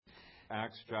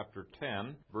Acts chapter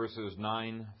 10, verses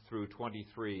 9 through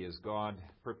 23, as God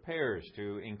prepares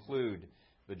to include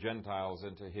the Gentiles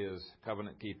into His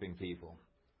covenant-keeping people.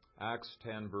 Acts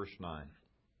 10, verse 9.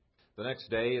 The next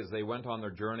day, as they went on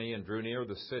their journey and drew near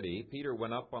the city, Peter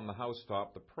went up on the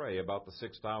housetop to pray about the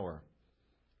 6th hour.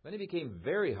 Then he became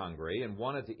very hungry and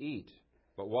wanted to eat.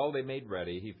 But while they made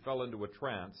ready, he fell into a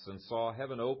trance and saw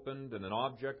heaven opened and an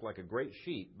object like a great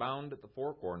sheet bound at the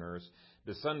four corners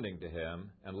descending to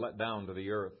him and let down to the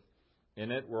earth.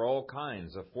 In it were all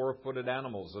kinds of four-footed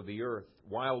animals of the earth,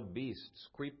 wild beasts,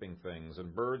 creeping things,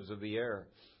 and birds of the air.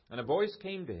 And a voice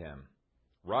came to him,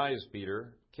 "Rise,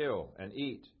 Peter, kill and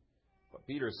eat." But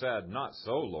Peter said, "Not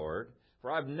so, Lord, for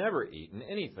I have never eaten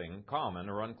anything common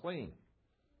or unclean."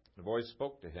 The voice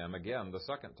spoke to him again the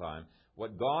second time,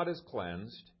 "What God has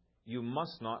cleansed, you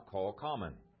must not call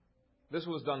common." This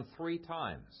was done 3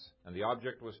 times, and the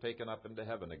object was taken up into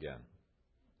heaven again.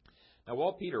 Now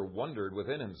while Peter wondered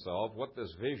within himself what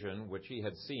this vision which he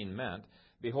had seen meant,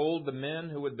 behold, the men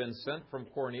who had been sent from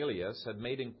Cornelius had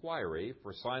made inquiry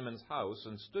for Simon's house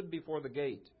and stood before the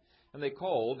gate. And they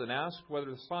called and asked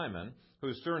whether Simon,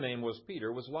 whose surname was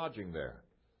Peter, was lodging there.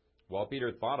 While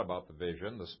Peter thought about the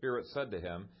vision, the Spirit said to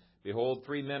him, "Behold,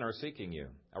 3 men are seeking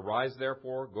you. Arise,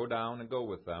 therefore, go down and go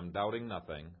with them, doubting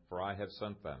nothing, for I have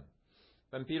sent them."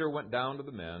 Then Peter went down to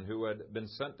the men who had been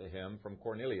sent to him from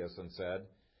Cornelius and said,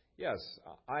 "Yes,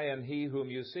 I am he whom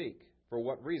you seek. For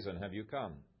what reason have you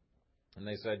come?" And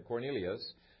they said,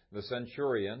 "Cornelius, the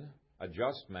centurion, a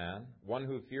just man, one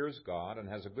who fears God and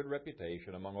has a good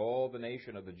reputation among all the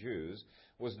nation of the Jews,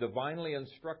 was divinely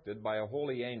instructed by a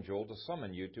holy angel to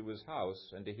summon you to his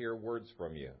house and to hear words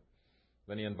from you."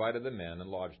 Then he invited the men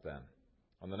and lodged them.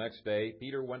 On the next day,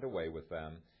 Peter went away with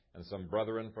them, and some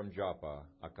brethren from Joppa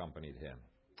accompanied him.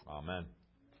 Amen.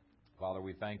 Father,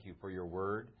 we thank you for your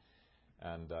word,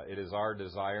 and it is our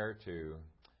desire to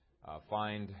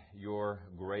find your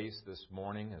grace this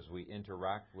morning as we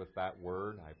interact with that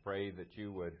word. I pray that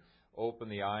you would open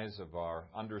the eyes of our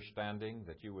understanding,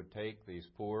 that you would take these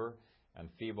poor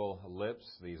and feeble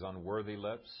lips, these unworthy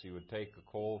lips, you would take the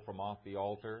coal from off the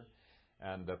altar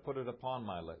and put it upon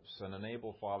my lips and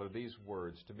enable, Father, these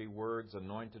words to be words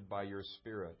anointed by your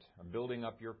Spirit, building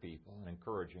up your people and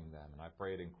encouraging them. And I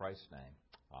pray it in Christ's name.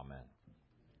 Amen.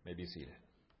 You may be seated.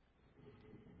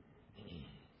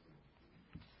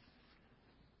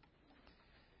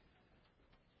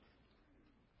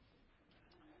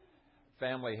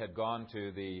 Family had gone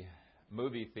to the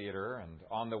movie theater, and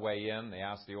on the way in, they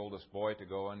asked the oldest boy to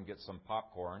go and get some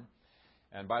popcorn.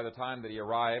 And by the time that he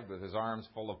arrived with his arms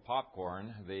full of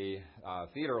popcorn, the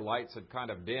theater lights had kind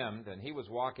of dimmed, and he was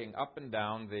walking up and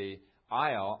down the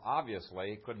aisle,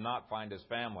 obviously could not find his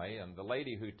family. And the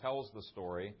lady who tells the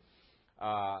story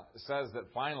says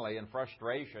that finally, in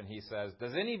frustration, he says,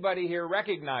 "Does anybody here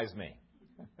recognize me?"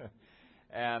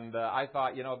 And I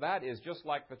thought, that is just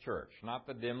like the church, not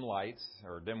the dim lights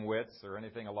or dim wits or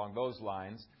anything along those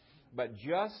lines, but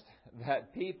just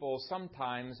that people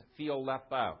sometimes feel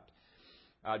left out.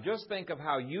 Just think of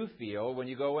how you feel when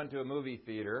you go into a movie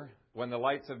theater when the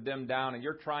lights have dimmed down and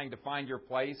you're trying to find your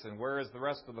place and where is the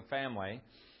rest of the family.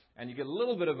 And you get a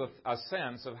little bit of a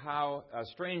sense of how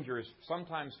strangers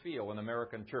sometimes feel in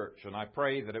American church. And I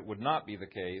pray that it would not be the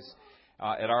case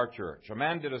at our church. A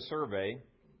man did a survey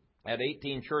at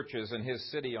 18 churches in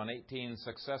his city on 18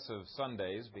 successive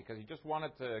Sundays because he just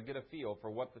wanted to get a feel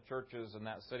for what the churches in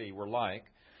that city were like.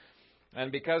 And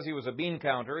because he was a bean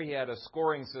counter, he had a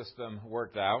scoring system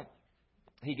worked out.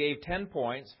 He gave 10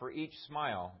 points for each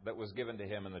smile that was given to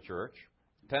him in the church,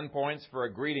 10 points for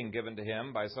a greeting given to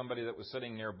him by somebody that was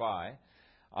sitting nearby,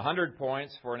 100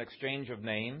 points for an exchange of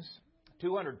names,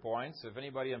 200 points if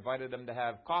anybody invited him to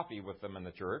have coffee with them in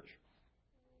the church,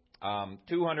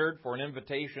 200 for an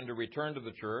invitation to return to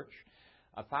the church,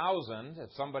 1,000 if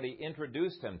somebody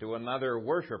introduced him to another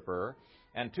worshiper,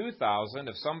 and 2,000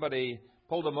 if somebody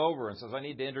pulled him over and says, "I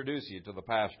need to introduce you to the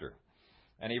pastor."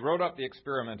 And he wrote up the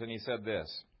experiment and he said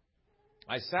this: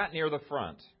 "I sat near the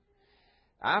front.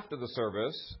 After the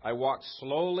service, I walked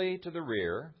slowly to the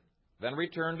rear, then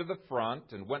returned to the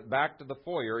front and went back to the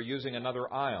foyer using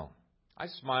another aisle. I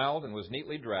smiled and was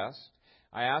neatly dressed.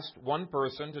 I asked one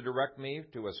person to direct me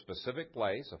to a specific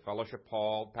place, a fellowship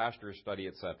hall, pastor's study,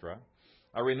 etc.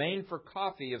 I remained for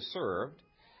coffee if served.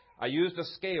 I used a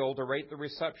scale to rate the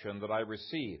reception that I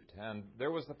received." And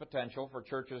there was the potential for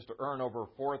churches to earn over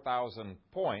 4,000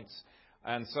 points.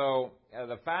 And so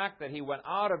the fact that he went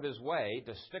out of his way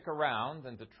to stick around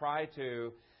and to try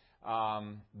to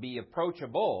be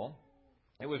approachable,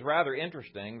 it was rather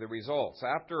interesting, the results.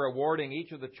 After awarding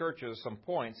each of the churches some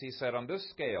points, he said, "On this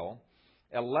scale,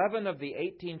 11 of the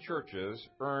 18 churches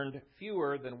earned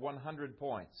fewer than 100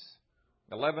 points.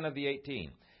 11 of the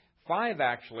 18. 5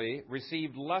 actually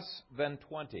received less than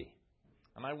 20.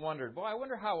 And I wondered, I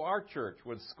wonder how our church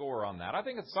would score on that. I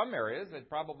think in some areas they'd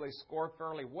probably score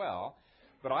fairly well.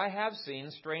 But I have seen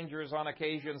strangers on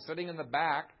occasion sitting in the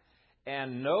back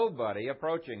and nobody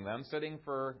approaching them, standing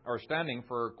for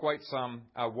quite some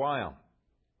while.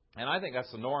 And I think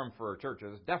that's the norm for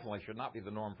churches. Definitely should not be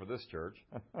the norm for this church.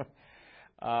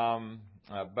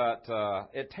 But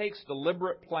it takes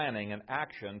deliberate planning and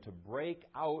action to break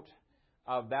out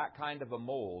of that kind of a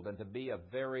mold and to be a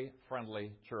very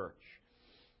friendly church.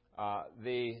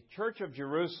 The Church of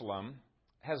Jerusalem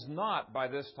has not, by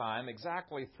this time,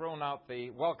 exactly thrown out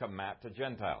the welcome mat to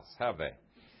Gentiles, have they?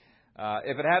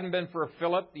 If it hadn't been for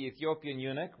Philip, the Ethiopian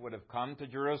eunuch would have come to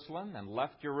Jerusalem and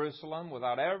left Jerusalem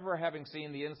without ever having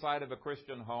seen the inside of a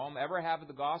Christian home, ever having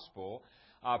the gospel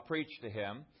preached to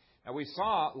him. And we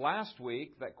saw last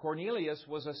week that Cornelius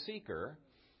was a seeker,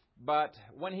 but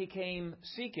when he came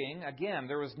seeking, again,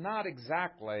 there was not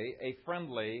exactly a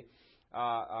friendly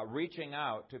reaching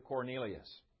out to Cornelius.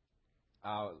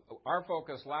 Our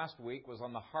focus last week was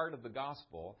on the heart of the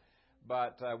gospel,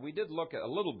 but we did look at a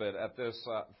little bit at this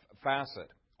facet.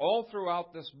 All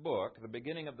throughout this book, the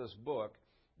beginning of this book,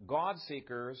 God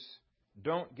seekers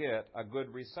don't get a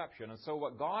good reception. And so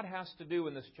what God has to do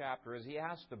in this chapter is He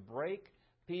has to break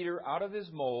Peter out of his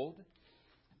mold,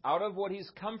 out of what he's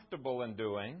comfortable in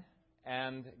doing,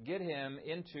 and get him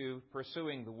into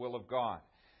pursuing the will of God.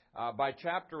 By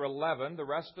chapter 11, the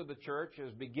rest of the church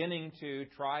is beginning to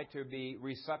try to be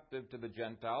receptive to the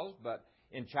Gentiles, but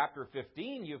in chapter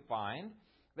 15 you find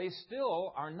they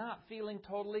still are not feeling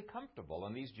totally comfortable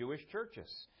in these Jewish churches.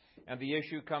 And the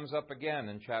issue comes up again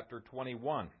in chapter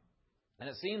 21. And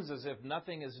it seems as if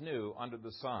nothing is new under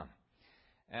the sun.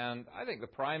 And I think the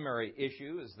primary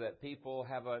issue is that people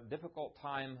have a difficult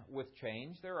time with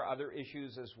change. There are other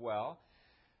issues as well.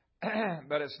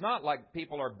 But it's not like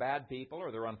people are bad people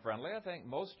or they're unfriendly. I think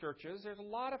most churches, there's a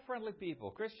lot of friendly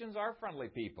people. Christians are friendly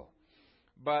people.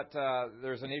 But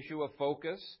there's an issue of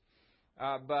focus.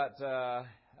 But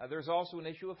there's also an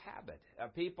issue of habit.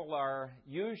 People are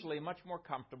usually much more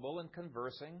comfortable in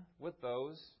conversing with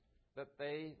those that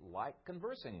they like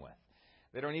conversing with.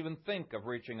 They don't even think of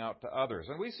reaching out to others.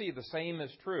 And we see the same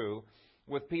is true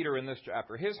with Peter in this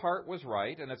chapter. His heart was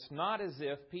right, and it's not as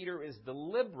if Peter is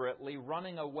deliberately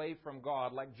running away from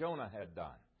God like Jonah had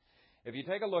done. If you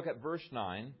take a look at verse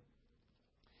 9,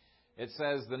 it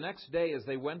says, "The next day as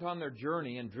they went on their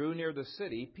journey and drew near the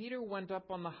city, Peter went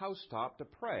up on the housetop to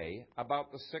pray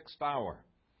about the 6th hour."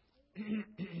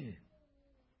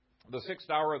 The 6th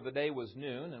hour of the day was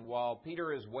noon, and while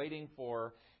Peter is waiting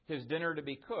for his dinner to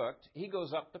be cooked, he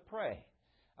goes up to pray.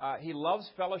 He loves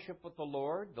fellowship with the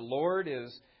Lord. The Lord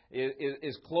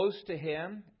is close to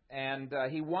him, and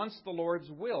he wants the Lord's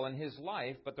will in his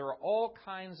life, but there are all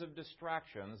kinds of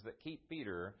distractions that keep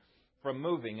Peter from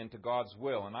moving into God's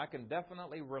will. And I can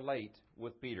definitely relate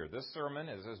with Peter. This sermon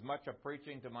is as much a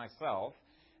preaching to myself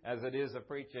as it is a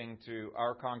preaching to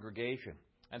our congregation.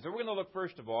 And so we're going to look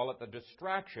first of all at the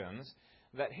distractions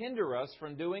that hinder us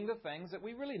from doing the things that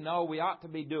we really know we ought to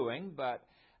be doing, but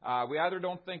we either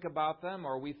don't think about them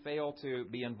or we fail to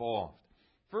be involved.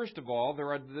 First of all,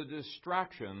 there are the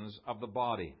distractions of the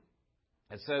body.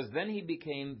 It says, "Then he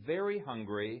became very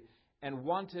hungry and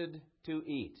wanted to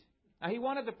eat." Now, he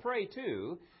wanted to pray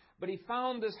too, but he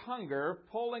found this hunger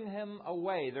pulling him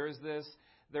away. There's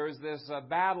this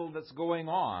battle that's going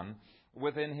on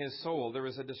within his soul. There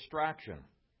is a distraction.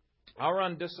 Our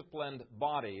undisciplined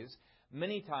bodies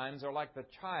many times are like the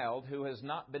child who has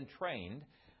not been trained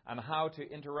on how to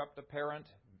interrupt a parent,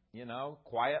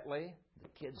 quietly. The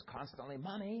kid's constantly,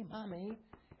 "Mommy, Mommy,"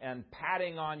 and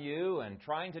patting on you and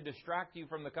trying to distract you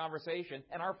from the conversation.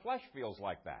 And our flesh feels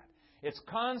like that. It's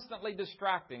constantly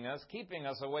distracting us, keeping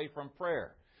us away from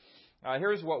prayer.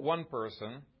 Here's what one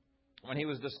person, when he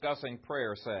was discussing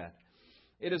prayer, said.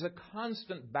 "It is a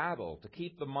constant battle to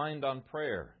keep the mind on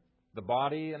prayer. The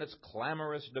body and its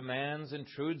clamorous demands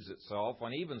intrudes itself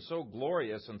on even so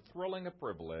glorious and thrilling a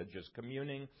privilege as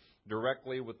communing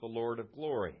directly with the Lord of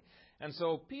glory." And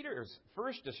so Peter's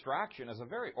first distraction is a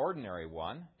very ordinary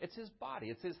one. It's his body.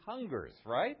 It's his hungers,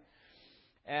 right?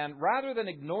 And rather than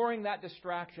ignoring that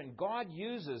distraction, God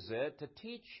uses it to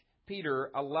teach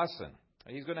Peter a lesson.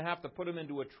 He's going to have to put him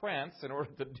into a trance in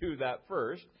order to do that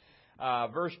first.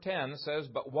 Verse 10 says,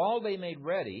 "But while they made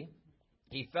ready,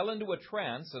 he fell into a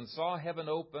trance and saw heaven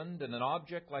opened and an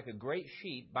object like a great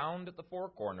sheet bound at the four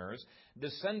corners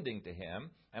descending to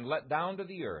him and let down to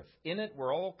the earth. In it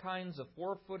were all kinds of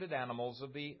four-footed animals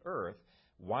of the earth,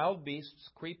 wild beasts,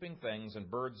 creeping things, and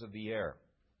birds of the air.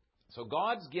 So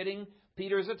God's getting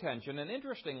Peter's attention, and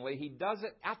interestingly, he does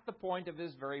it at the point of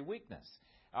his very weakness,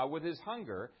 with his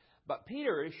hunger. But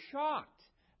Peter is shocked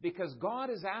because God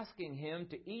is asking him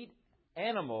to eat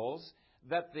animals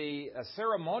that the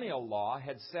ceremonial law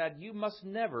had said you must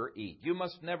never eat, you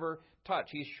must never touch.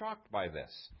 He's shocked by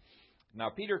this. Now,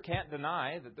 Peter can't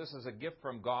deny that this is a gift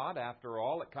from God. After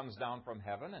all, it comes down from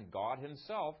heaven, and God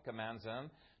himself commands him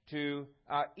to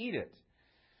eat it.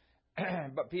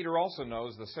 But Peter also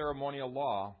knows the ceremonial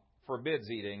law forbids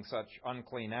eating such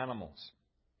unclean animals.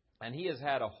 And he has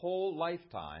had a whole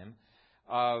lifetime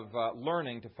of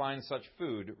learning to find such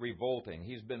food revolting.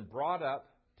 He's been brought up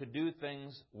to do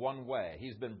things one way.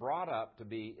 He's been brought up to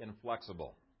be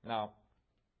inflexible. Now,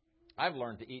 I've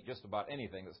learned to eat just about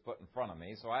anything that's put in front of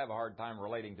me, so I have a hard time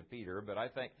relating to Peter, but I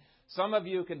think some of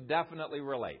you can definitely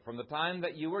relate. From the time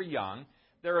that you were young,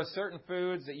 there are certain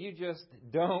foods that you just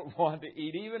don't want to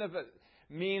eat, even if it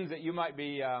means that you might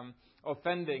be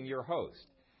offending your host.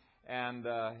 And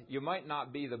you might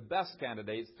not be the best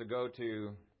candidates to go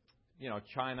to,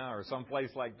 China or someplace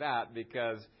like that,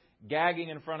 because gagging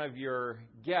in front of your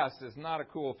guests is not a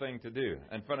cool thing to do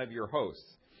in front of your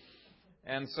hosts.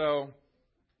 And so,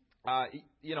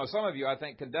 some of you, I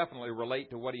think, can definitely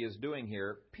relate to what he is doing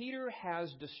here. Peter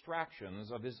has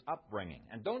distractions of his upbringing.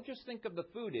 And don't just think of the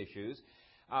food issues.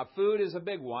 Food is a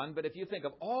big one, but if you think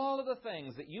of all of the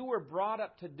things that you were brought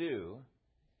up to do,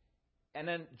 and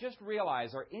then just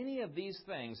realize, are any of these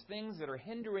things that are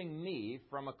hindering me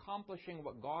from accomplishing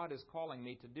what God is calling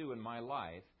me to do in my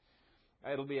life,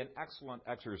 it'll be an excellent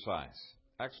exercise.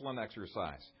 Excellent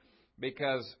exercise.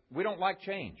 Because we don't like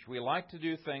change. We like to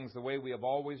do things the way we have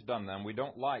always done them. We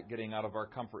don't like getting out of our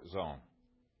comfort zone.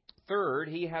 Third,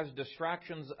 he has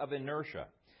distractions of inertia.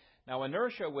 Now,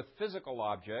 inertia with physical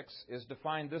objects is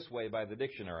defined this way by the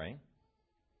dictionary: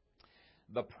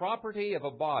 the property of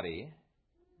a body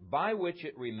by which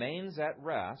it remains at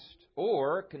rest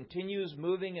or continues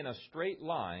moving in a straight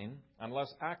line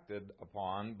unless acted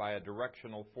upon by a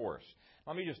directional force.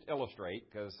 Let me just illustrate,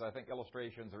 because I think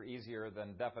illustrations are easier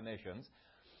than definitions.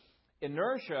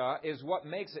 Inertia is what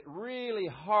makes it really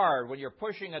hard when you're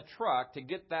pushing a truck to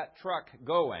get that truck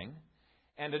going.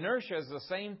 And inertia is the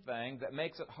same thing that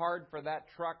makes it hard for that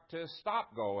truck to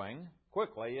stop going,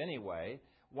 quickly anyway,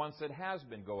 once it has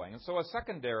been going. And so a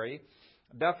secondary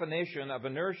definition of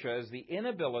inertia is the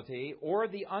inability or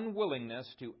the unwillingness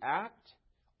to act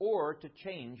or to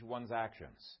change one's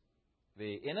actions.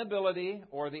 The inability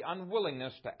or the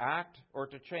unwillingness to act or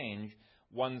to change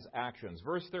one's actions.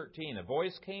 Verse 13, a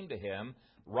voice came to him,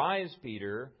 "Rise,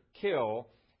 Peter, kill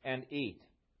and eat."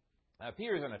 Now,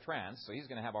 Peter's in a trance, so he's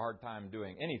going to have a hard time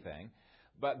doing anything.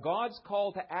 But God's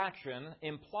call to action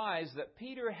implies that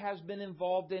Peter has been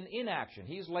involved in inaction.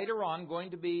 He's later on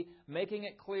going to be making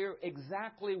it clear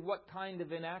exactly what kind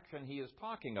of inaction he is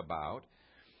talking about.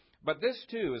 But this,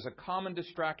 too, is a common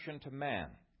distraction to man: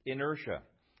 inertia.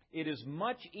 It is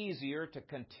much easier to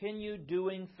continue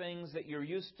doing things that you're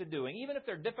used to doing, even if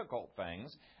they're difficult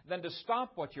things, than to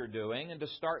stop what you're doing and to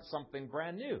start something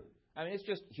brand new. I mean, it's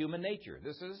just human nature.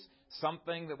 This is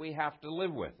something that we have to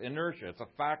live with. Inertia. It's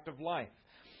a fact of life.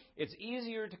 It's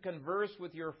easier to converse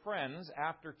with your friends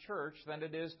after church than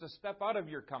it is to step out of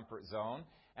your comfort zone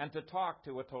and to talk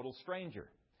to a total stranger.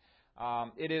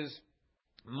 It is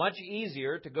much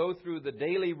easier to go through the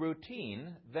daily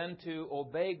routine than to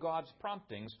obey God's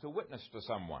promptings to witness to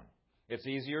someone. It's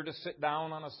easier to sit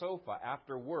down on a sofa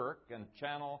after work and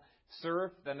channel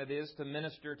surf than it is to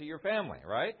minister to your family,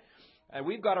 right? And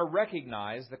we've got to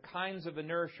recognize the kinds of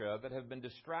inertia that have been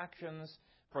distractions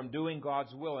from doing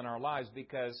God's will in our lives,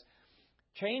 because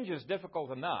change is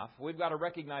difficult enough. We've got to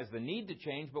recognize the need to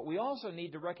change, but we also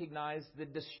need to recognize the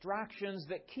distractions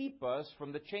that keep us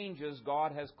from the changes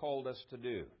God has called us to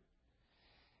do.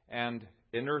 And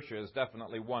inertia is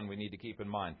definitely one we need to keep in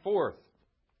mind. Fourth,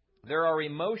 there are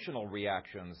emotional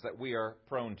reactions that we are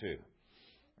prone to.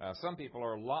 Some people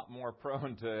are a lot more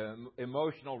prone to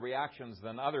emotional reactions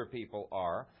than other people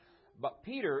are. But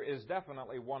Peter is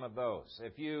definitely one of those.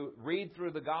 If you read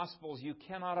through the Gospels, you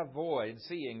cannot avoid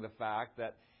seeing the fact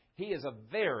that he is a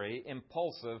very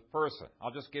impulsive person.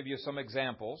 I'll just give you some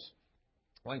examples.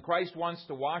 When Christ wants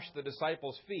to wash the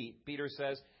disciples' feet, Peter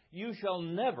says, "You shall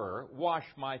never wash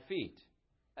my feet."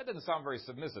 That doesn't sound very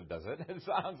submissive, does it? It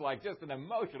sounds like just an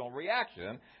emotional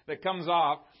reaction that comes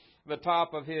off the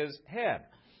top of his head.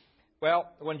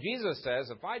 Well, when Jesus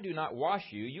says, "If I do not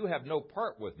wash you, you have no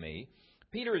part with me,"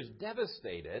 Peter is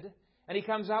devastated, and he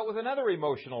comes out with another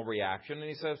emotional reaction, and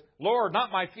he says, "Lord, not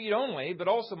my feet only, but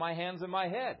also my hands and my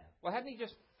head." Well, hadn't he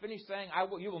just finished saying,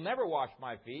 "You will never wash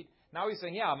my feet"? Now he's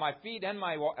saying, yeah, my feet and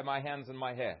my hands and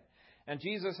my head. And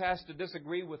Jesus has to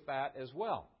disagree with that as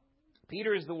well.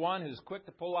 Peter is the one who's quick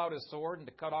to pull out his sword and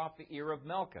to cut off the ear of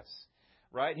Malchus.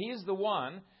 Right? He's the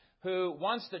one who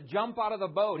wants to jump out of the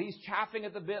boat. He's chaffing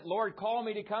at the bit. Lord, call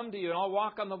me to come to you and I'll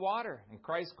walk on the water. And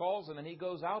Christ calls him and he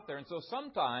goes out there. And so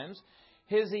sometimes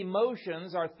his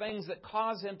emotions are things that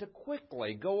cause him to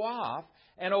quickly go off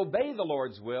and obey the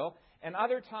Lord's will. And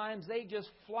other times they just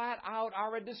flat out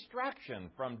are a distraction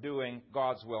from doing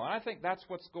God's will. And I think that's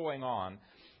what's going on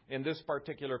in this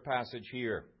particular passage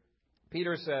here.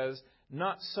 Peter says,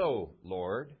 "Not so,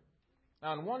 Lord."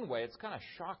 Now, in one way, it's kind of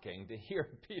shocking to hear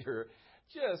Peter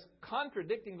just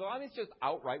contradicting the law. I mean, it's just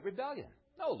outright rebellion.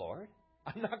 No, Lord,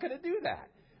 I'm not going to do that.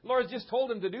 The Lord's just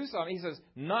told him to do something. He says,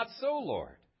 "Not so,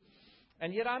 Lord."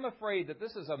 And yet I'm afraid that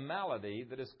this is a malady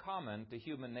that is common to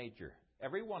human nature.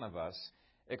 Every one of us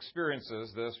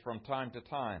experiences this from time to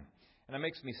time. And it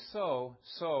makes me so,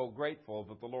 so grateful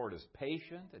that the Lord is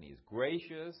patient and He is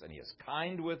gracious and He is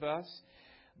kind with us.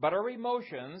 But our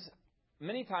emotions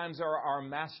many times are our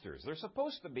masters. They're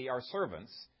supposed to be our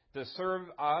servants to serve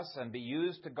us and be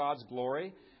used to God's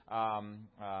glory.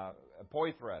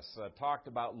 Poythress talked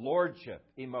about lordship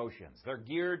emotions. They're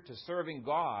geared to serving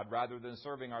God rather than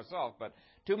serving ourselves. But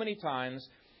too many times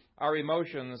our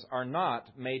emotions are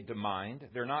not made to mind.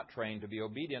 They're not trained to be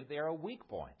obedient. They are a weak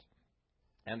point.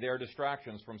 And they are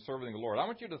distractions from serving the Lord. I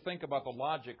want you to think about the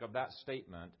logic of that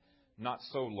statement, "Not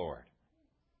so, Lord."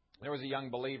 There was a young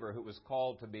believer who was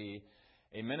called to be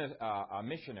a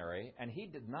missionary, and he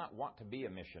did not want to be a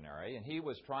missionary, and he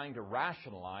was trying to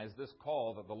rationalize this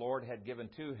call that the Lord had given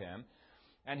to him.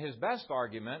 And his best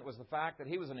argument was the fact that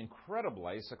he was an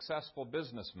incredibly successful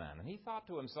businessman. And he thought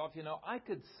to himself, I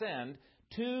could send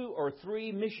 2 or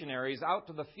 3 missionaries out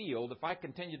to the field if I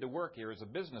continued to work here as a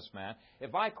businessman.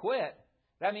 If I quit,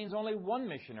 that means only 1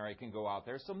 missionary can go out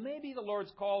there. So maybe the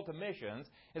Lord's call to missions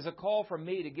is a call for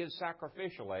me to give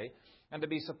sacrificially and to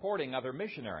be supporting other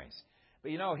missionaries.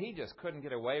 But he just couldn't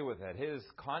get away with it. His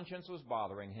conscience was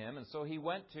bothering him, and so he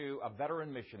went to a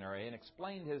veteran missionary and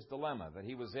explained his dilemma that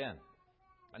he was in.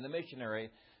 And the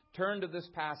missionary turned to this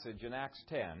passage in Acts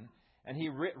 10, and he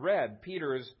read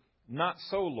Peter's "Not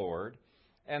so, Lord,"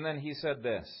 and then he said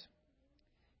this: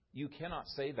 "You cannot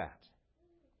say that.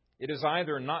 It is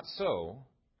either not so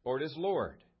or it is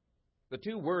Lord. The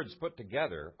 2 words put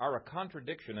together are a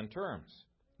contradiction in terms.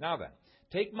 Now then,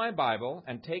 take my Bible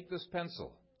and take this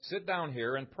pencil. Sit down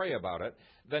here and pray about it.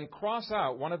 Then cross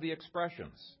out one of the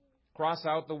expressions. Cross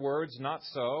out the words "not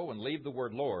so" and leave the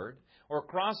word "Lord," or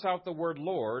cross out the word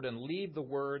 "Lord" and leave the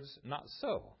words "not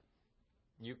so."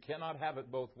 You cannot have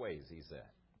it both ways," he said.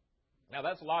 Now,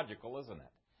 that's logical, isn't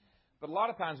it? But a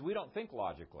lot of times we don't think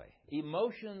logically.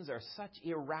 Emotions are such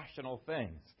irrational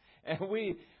things. And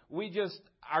we just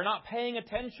are not paying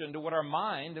attention to what our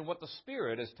mind and what the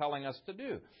Spirit is telling us to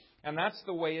do. And that's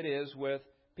the way it is with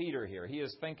Peter here. He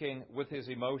is thinking with his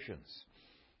emotions.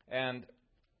 And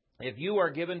if you are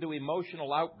given to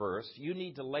emotional outbursts, you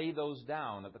need to lay those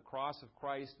down at the cross of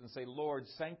Christ and say, "Lord,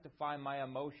 sanctify my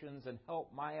emotions and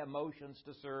help my emotions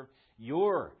to serve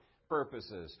your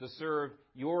purposes, to serve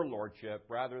your lordship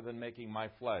rather than making my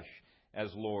flesh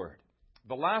as Lord."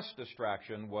 The last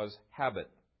distraction was habit.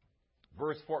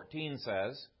 Verse 14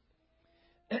 says,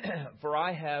 "For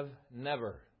I have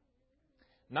never."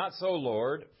 Not so,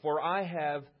 Lord, "for I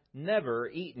have never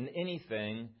eaten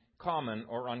anything common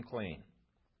or unclean."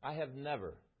 I have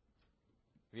never.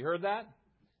 Have you heard that?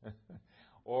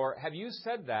 Or have you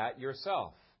said that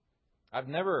yourself? I've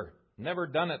never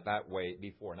done it that way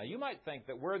before. Now, you might think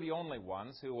that we're the only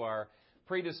ones who are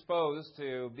predisposed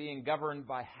to being governed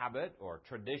by habit or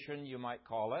tradition, you might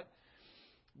call it.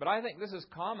 But I think this is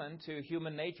common to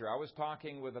human nature. I was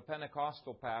talking with a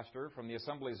Pentecostal pastor from the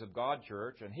Assemblies of God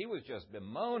Church, and he was just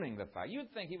bemoaning the fact.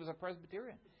 You'd think he was a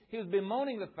Presbyterian. He was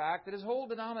bemoaning the fact that his whole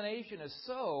denomination is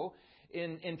so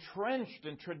entrenched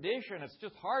in tradition, it's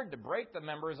just hard to break the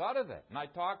members out of it. And I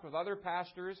talked with other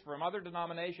pastors from other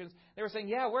denominations. They were saying,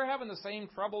 "Yeah, we're having the same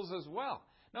troubles as well."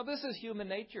 Now, this is human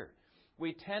nature.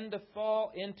 We tend to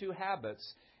fall into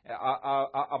habits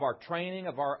of our training,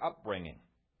 of our upbringing.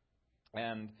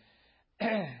 And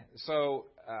so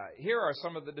here are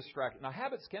some of the distractions. Now,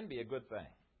 habits can be a good thing.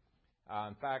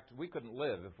 In fact, we couldn't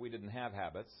live if we didn't have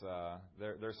habits.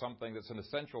 They're something that's an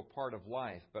essential part of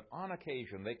life. But on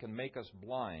occasion, they can make us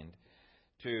blind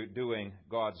to doing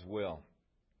God's will.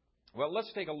 Well,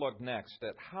 let's take a look next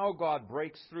at how God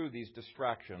breaks through these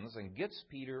distractions and gets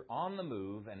Peter on the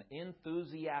move and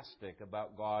enthusiastic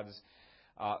about God's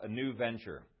new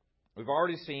venture. We've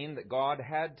already seen that God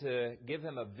had to give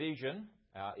him a vision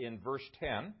in verse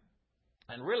 10.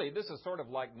 And really, this is sort of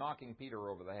like knocking Peter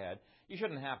over the head. You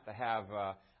shouldn't have to have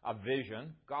a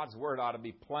vision. God's Word ought to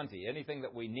be plenty, anything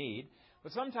that we need.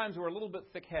 But sometimes we're a little bit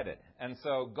thick-headed. And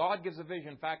so God gives a vision.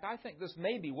 In fact, I think this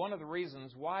may be one of the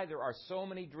reasons why there are so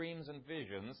many dreams and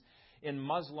visions in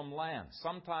Muslim lands.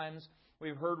 Sometimes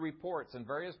we've heard reports in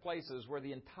various places where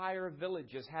the entire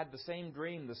village has had the same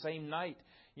dream the same night,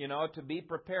 to be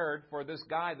prepared for this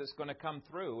guy that's going to come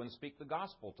through and speak the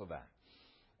gospel to them.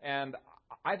 And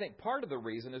I think part of the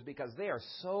reason is because they are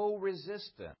so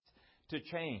resistant to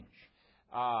change.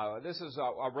 This is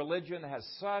a religion that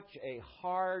has such a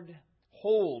hard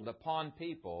hold upon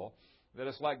people that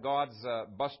it's like God's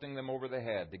busting them over the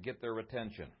head to get their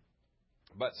attention.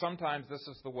 But sometimes this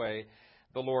is the way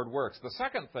the Lord works. The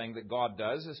second thing that God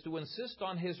does is to insist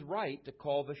on His right to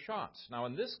call the shots. Now,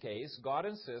 in this case, God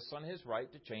insists on His right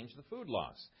to change the food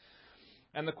laws.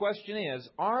 And the question is,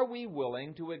 are we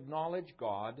willing to acknowledge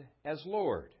God as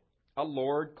Lord? A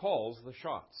Lord calls the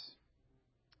shots.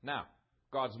 Now,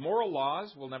 God's moral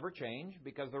laws will never change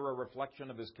because they're a reflection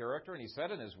of His character, and He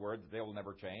said in His Word that they will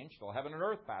never change. Till heaven and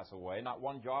earth pass away, not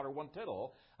one jot or one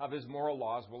tittle of His moral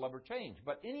laws will ever change.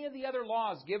 But any of the other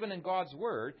laws given in God's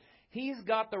Word, He's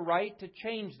got the right to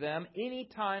change them any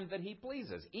time that He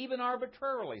pleases, even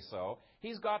arbitrarily so.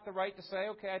 He's got the right to say,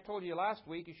 okay, I told you last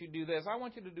week you should do this. I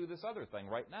want you to do this other thing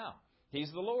right now.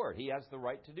 He's the Lord. He has the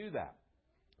right to do that.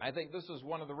 I think this is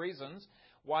one of the reasons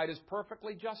why it is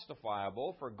perfectly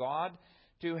justifiable for God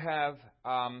to have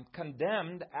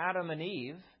condemned Adam and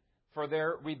Eve for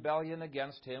their rebellion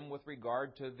against Him with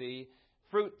regard to the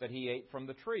fruit that He ate from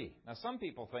the tree. Now, some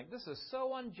people think this is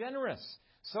so ungenerous,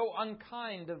 so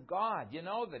unkind of God,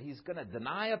 that He's going to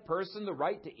deny a person the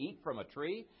right to eat from a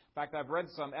tree. In fact, I've read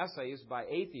some essays by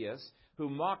atheists who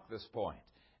mock this point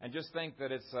and just think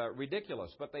that it's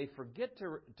ridiculous. But they forget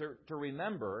to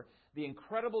remember the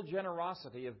incredible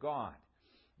generosity of God.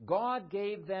 God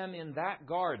gave them in that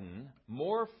garden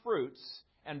more fruits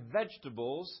and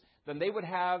vegetables than they would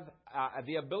have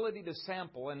the ability to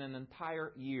sample in an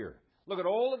entire year. Look at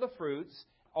all of the fruits,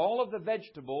 all of the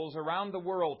vegetables around the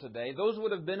world today. Those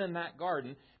would have been in that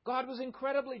garden. God was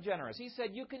incredibly generous. He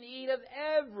said, you can eat of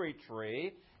every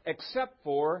tree except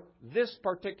for this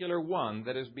particular one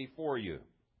that is before you.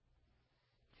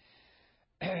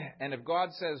 And if God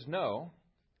says no,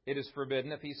 it is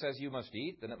forbidden. If He says you must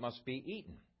eat, then it must be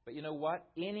eaten. But you know what?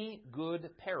 Any good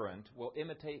parent will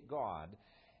imitate God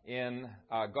in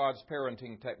God's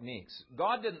parenting techniques.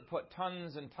 God didn't put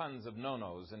tons and tons of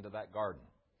no-nos into that garden.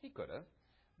 He could have,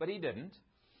 but He didn't.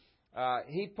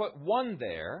 He put one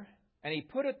there, and He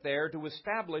put it there to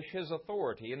establish His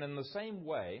authority. And in the same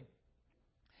way,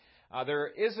 there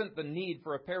isn't the need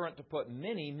for a parent to put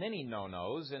many, many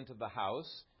no-nos into the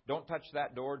house. Don't touch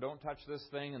that door, don't touch this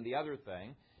thing and the other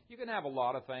thing. You can have a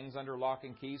lot of things under lock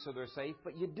and key so they're safe,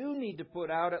 but you do need to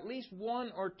put out at least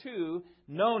one or two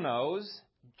no-nos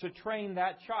to train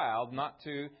that child not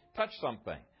to touch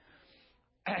something.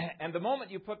 And the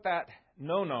moment you put that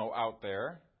no-no out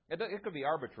there, it could be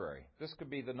arbitrary. This could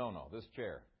be the no-no, this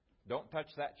chair. Don't touch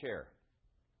that chair.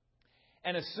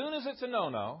 And as soon as it's a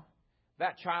no-no,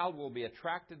 that child will be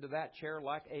attracted to that chair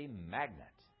like a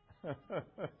magnet.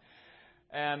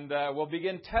 And we'll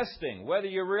begin testing whether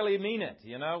you really mean it.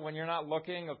 When you're not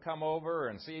looking, he'll come over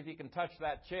and see if he can touch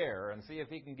that chair and see if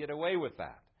he can get away with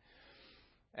that.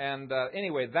 And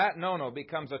anyway, that no-no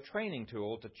becomes a training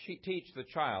tool to teach the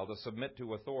child to submit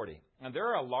to authority. And there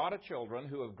are a lot of children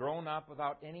who have grown up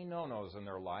without any no-nos in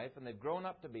their life, and they've grown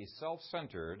up to be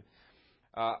self-centered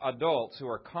adults who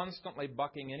are constantly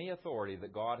bucking any authority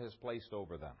that God has placed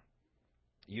over them.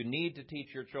 You need to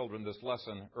teach your children this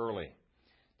lesson early.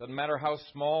 Doesn't matter how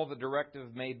small the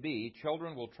directive may be,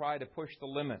 children will try to push the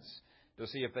limits to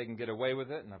see if they can get away with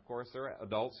it. And, of course, there are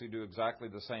adults who do exactly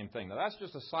the same thing. Now, that's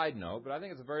just a side note, but I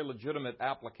think it's a very legitimate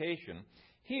application.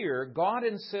 Here, God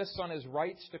insists on His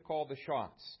rights to call the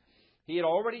shots. He had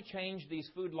already changed these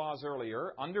food laws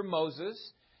earlier. Under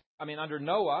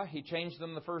Noah, He changed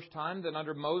them the first time. Then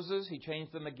under Moses, He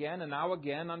changed them again. And now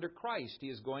again, under Christ, He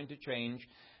is going to change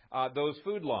those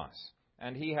food laws.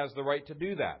 And He has the right to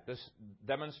do that. This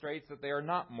demonstrates that they are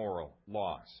not moral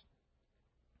laws.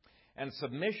 And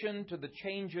submission to the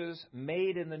changes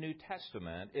made in the New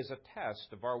Testament is a test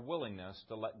of our willingness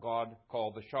to let God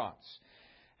call the shots.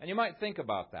 And you might think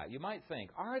about that. You might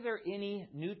think, are there any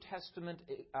New Testament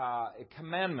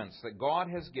commandments that God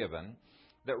has given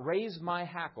that raise my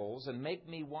hackles and make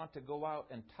me want to go out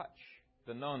and touch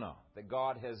the no-no that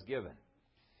God has given?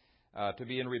 To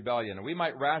be in rebellion. And we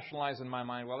might rationalize in my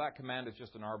mind, well, that command is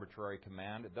just an arbitrary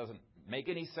command. It doesn't make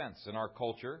any sense in our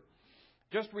culture.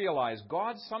 Just realize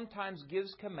God sometimes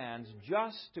gives commands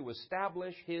just to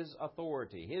establish His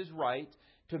authority, His right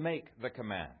to make the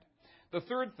command. The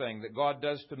third thing that God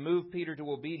does to move Peter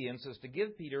to obedience is to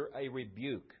give Peter a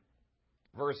rebuke.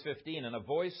 Verse 15, and a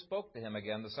voice spoke to him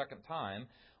again the second time,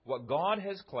 what God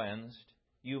has cleansed,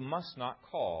 you must not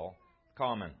call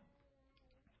common.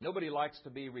 Nobody likes to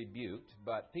be rebuked,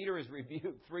 but Peter is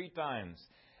rebuked 3 times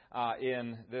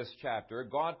in this chapter.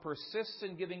 God persists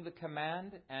in giving the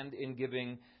command and in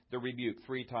giving the rebuke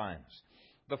 3 times.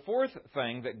 The fourth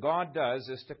thing that God does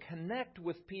is to connect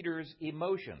with Peter's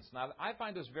emotions. Now, I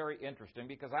find this very interesting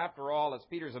because, after all, it's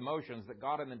Peter's emotions that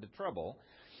got him into trouble.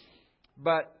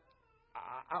 But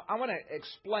I want to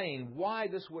explain why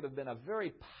this would have been a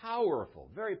very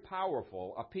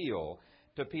powerful appeal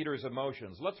to Peter's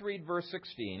emotions. Let's read verse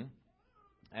 16,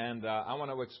 and I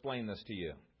want to explain this to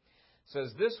you. It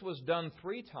says, this was done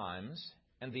 3 times,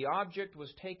 and the object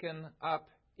was taken up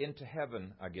into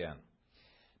heaven again.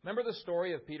 Remember the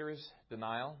story of Peter's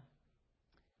denial?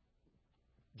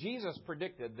 Jesus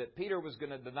predicted that Peter was going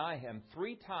to deny Him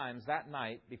 3 times that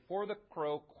night before the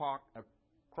cock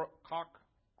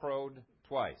crowed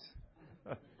twice.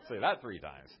 Say that 3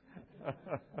 times.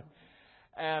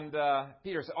 And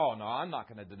Peter said, oh, no, I'm not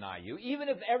going to deny you. Even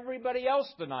if everybody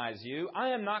else denies you, I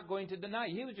am not going to deny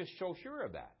you. He was just so sure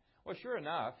of that. Well, sure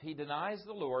enough, he denies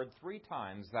the Lord 3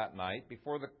 times that night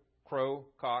before the crow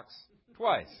cocks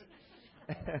twice.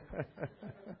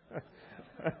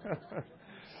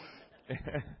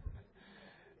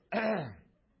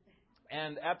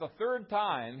 And at the 3rd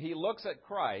time, he looks at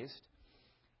Christ,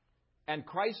 and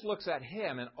Christ looks at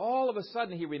him, and all of a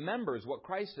sudden he remembers what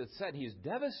Christ had said. He's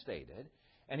devastated,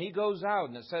 and he goes out,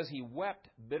 and it says he wept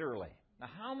bitterly. Now,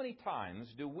 how many times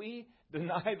do we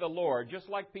deny the Lord, just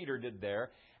like Peter did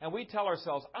there, and we tell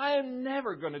ourselves, I am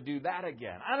never going to do that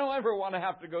again. I don't ever want to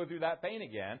have to go through that pain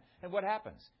again. And what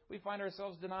happens? We find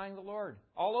ourselves denying the Lord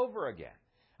all over again.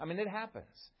 I mean, it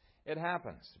happens. It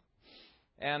happens.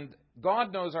 And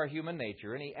God knows our human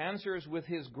nature, and He answers with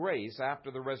His grace after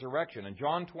the resurrection. In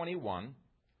John 21,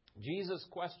 Jesus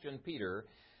questioned Peter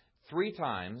 3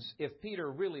 times if Peter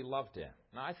really loved Him.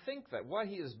 Now, I think that what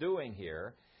He is doing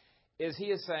here is He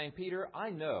is saying, Peter,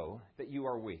 I know that you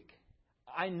are weak.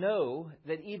 I know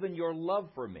that even your love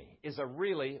for me is a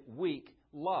really weak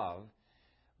love,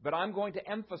 but I'm going to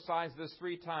emphasize this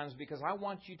 3 times because I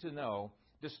want you to know,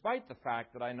 despite the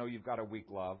fact that I know you've got a weak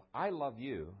love, I love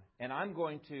you, and I'm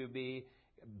going to be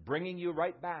bringing you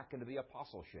right back into the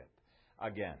apostleship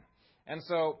again. And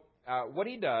so what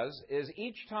He does is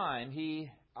each time He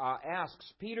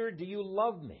asks, Peter, do you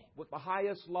love me with the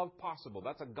highest love possible?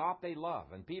 That's agape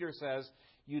love. And Peter says,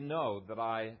 you know that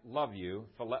I love you,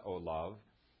 phileo love.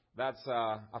 That's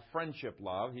a friendship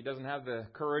love. He doesn't have the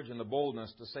courage and the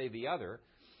boldness to say the other.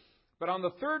 But on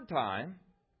the 3rd time,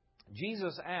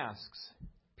 Jesus asks,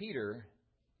 Peter,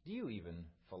 do you even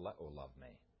phileo love me?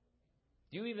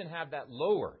 Do you even have that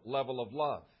lower level of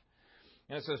love?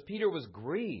 And it says, Peter was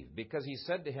grieved because he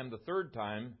said to him the 3rd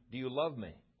time, do you love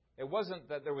me? It wasn't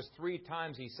that there was 3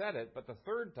 times he said it, but the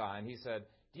 3rd time he said,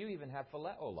 do you even have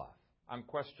phileo love? I'm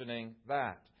questioning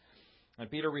that. And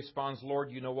Peter responds,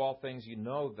 Lord, you know all things. You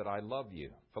know that I love you.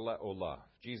 Phileo love.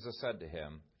 Jesus said to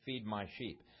him, feed my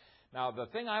sheep. Now, the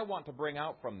thing I want to bring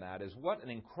out from that is what an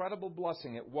incredible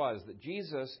blessing it was that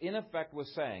Jesus, in effect, was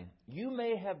saying, you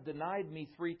may have denied me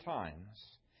 3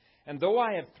 times, and though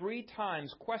I have 3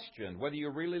 times questioned whether you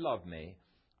really love me,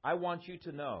 I want you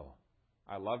to know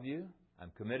I love you,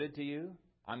 I'm committed to you,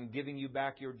 I'm giving you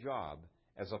back your job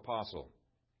as apostle.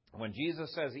 When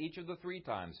Jesus says each of the 3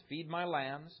 times, feed my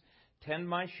lambs, tend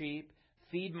my sheep,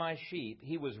 feed my sheep,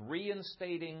 He was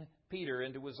reinstating Peter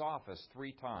into his office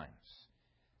 3 times.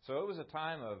 So it was a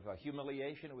time of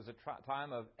humiliation. It was a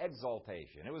time of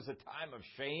exaltation. It was a time of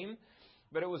shame.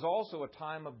 But it was also a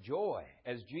time of joy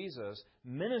as Jesus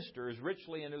ministers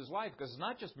richly in his life. Because it's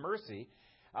not just mercy.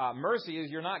 Mercy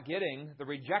is you're not getting the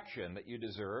rejection that you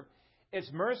deserve.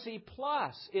 It's mercy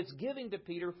plus it's giving to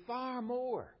Peter far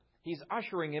more. He's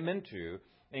ushering him into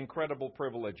incredible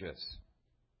privileges.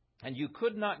 And you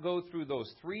could not go through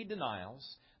those 3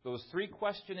 denials, those 3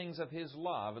 questionings of His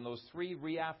love, and those 3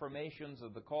 reaffirmations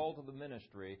of the call to the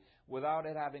ministry without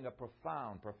it having a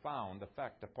profound, profound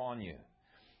effect upon you.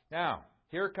 Now,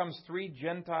 here comes 3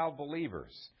 Gentile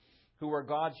believers who are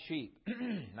God's sheep.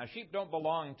 Now, sheep don't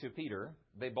belong to Peter.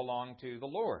 They belong to the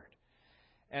Lord.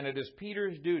 And it is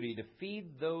Peter's duty to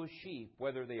feed those sheep,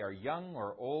 whether they are young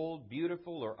or old,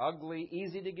 beautiful or ugly,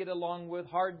 easy to get along with,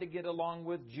 hard to get along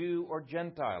with, Jew or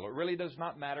Gentile. It really does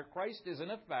not matter. Christ is,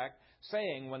 in effect,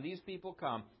 saying, when these people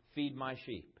come, feed my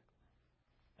sheep.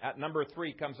 At number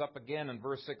 3 comes up again in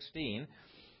verse 16.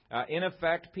 In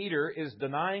effect, Peter is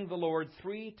denying the Lord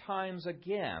 3 times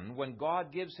again when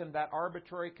God gives him that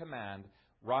arbitrary command,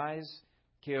 rise,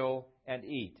 kill, and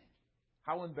eat.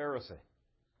 How embarrassing.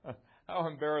 How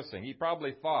embarrassing. He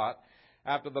probably thought,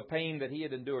 after the pain that he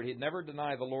had endured, he'd never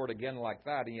deny the Lord again like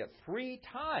that. And yet 3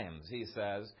 times he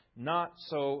says, not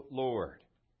so, Lord.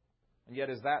 And yet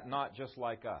is that not just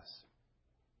like us?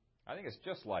 I think it's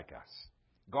just like us.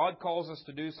 God calls us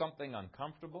to do something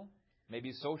uncomfortable,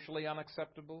 maybe socially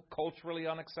unacceptable, culturally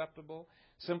unacceptable,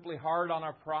 simply hard on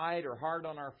our pride or hard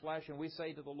on our flesh, and we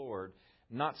say to the Lord,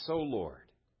 not so, Lord.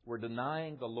 We're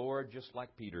denying the Lord just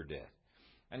like Peter did.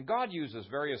 And God uses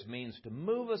various means to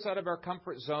move us out of our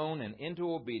comfort zone and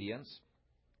into obedience.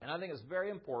 And I think it's very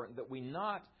important that we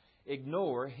not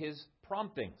ignore His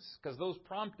promptings, because those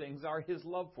promptings are His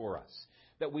love for us.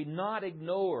 That we not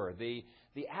ignore the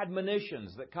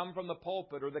admonitions that come from the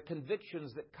pulpit or the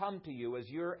convictions that come to you as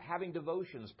you're having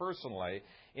devotions personally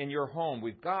in your home.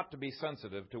 We've got to be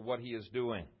sensitive to what He is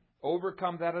doing.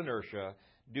 Overcome that inertia.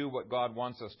 Do what God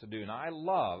wants us to do. Now, I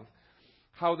love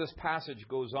how this passage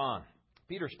goes on.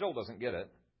 Peter still doesn't get it.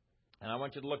 And I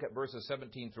want you to look at verses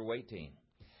 17 through 18.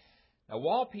 Now,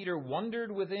 while Peter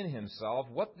wondered within himself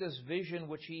what this vision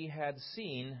which he had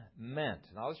seen meant.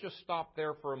 Now, let's just stop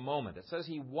there for a moment. It says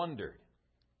he wondered.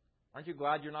 Aren't you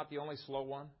glad you're not the only slow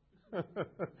one?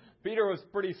 Peter was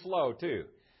pretty slow, too.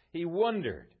 He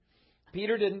wondered.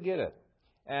 Peter didn't get it.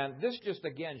 And this just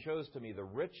again shows to me the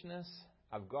richness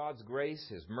of God's grace,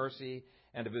 His mercy,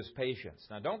 and of His patience.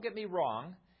 Now, don't get me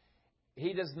wrong.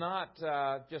 He does not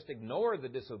just ignore the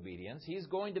disobedience. He's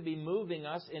going to be moving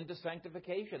us into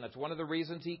sanctification. That's one of the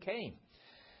reasons He came.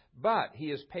 But He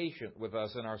is patient with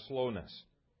us in our slowness.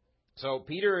 So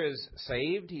Peter is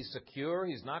saved. He's secure.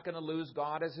 He's not going to lose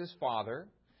God as his Father.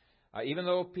 Even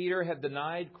though Peter had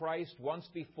denied Christ once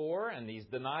before, and he's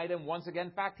denied Him once again.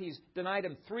 In fact, he's denied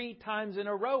Him 3 times in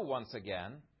a row once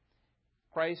again.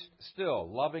 Christ still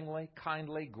lovingly,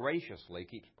 kindly, graciously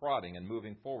keeps prodding and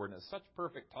moving forward. And it's such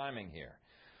perfect timing here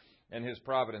in His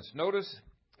providence. Notice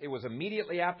it was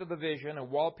immediately after the vision,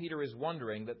 and while Peter is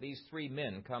wondering, that these 3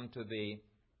 men come to the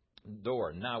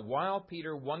door. Now, while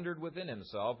Peter wondered within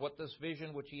himself what this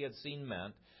vision which he had seen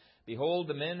meant, behold,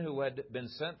 the men who had been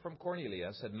sent from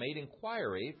Cornelius had made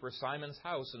inquiry for Simon's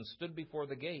house and stood before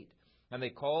the gate. And they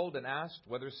called and asked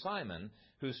whether Simon,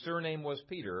 whose surname was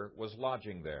Peter, was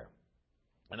lodging there.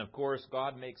 And of course,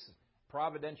 God makes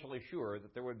providentially sure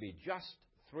that there would be just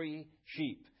 3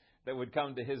 sheep that would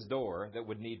come to His door that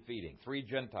would need feeding. 3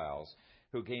 Gentiles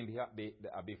who came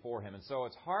before Him. And so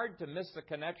it's hard to miss the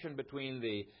connection between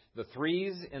the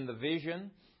 3s in the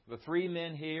vision, the 3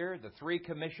 men here, the 3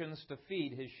 commissions to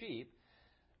feed His sheep.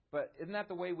 But isn't that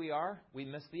the way we are? We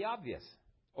miss the obvious.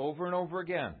 Over and over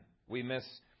again, we miss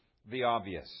the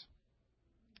obvious.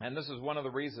 And this is one of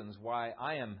the reasons why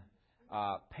I am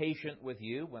patient with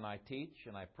you when I teach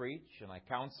and I preach and I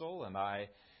counsel and I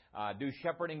do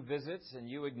shepherding visits and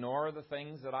you ignore the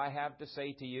things that I have to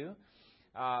say to you,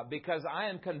 because I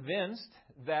am convinced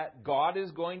that God is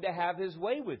going to have His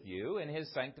way with you in His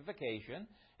sanctification.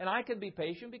 And I can be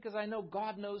patient because I know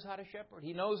God knows how to shepherd.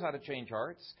 He knows how to change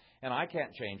hearts, and I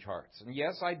can't change hearts. And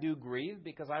yes, I do grieve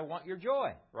because I want your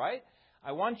joy, right?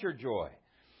 I want your joy.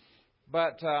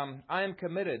 But I am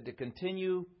committed to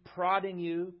continue prodding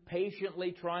you,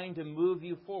 patiently trying to move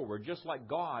you forward, just like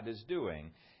God is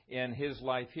doing in His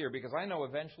life here. Because I know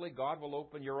eventually God will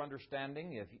open your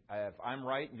understanding if I'm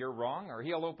right and you're wrong, or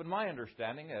He'll open my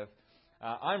understanding if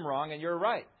I'm wrong and you're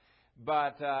right.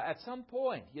 But at some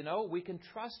point, we can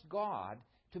trust God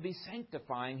to be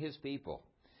sanctifying His people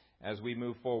as we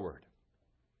move forward.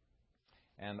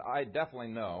 And I definitely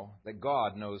know that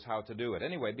God knows how to do it.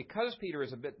 Anyway, because Peter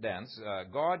is a bit dense,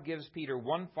 God gives Peter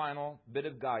one final bit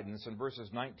of guidance in verses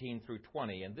 19 through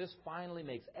 20. And this finally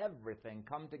makes everything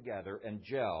come together and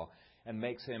gel and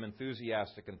makes him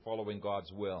enthusiastic in following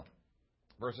God's will.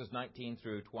 Verses 19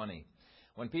 through 20.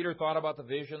 When Peter thought about the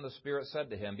vision, the Spirit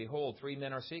said to him, behold, 3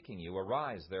 men are seeking you.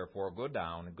 Arise, therefore, go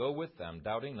down, and go with them,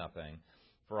 doubting nothing,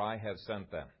 for I have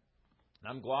sent them. And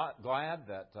I'm glad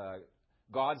that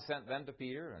God sent them to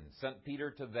Peter and sent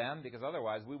Peter to them, because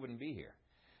otherwise we wouldn't be here.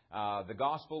 The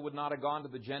gospel would not have gone to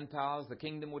the Gentiles. The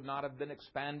kingdom would not have been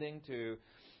expanding to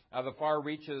the far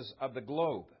reaches of the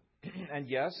globe. And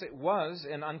yes, it was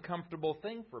an uncomfortable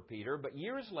thing for Peter, but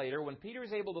years later, when Peter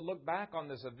is able to look back on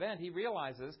this event, he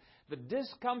realizes the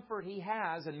discomfort he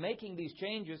has in making these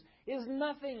changes is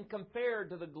nothing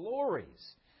compared to the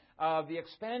glories of the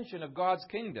expansion of God's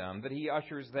kingdom that He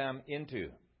ushers them into.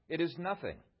 It is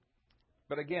nothing.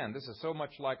 But again, this is so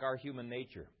much like our human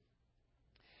nature.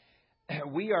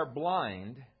 We are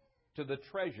blind to the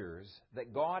treasures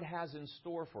that God has in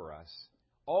store for us,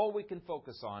 all we can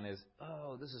focus on is,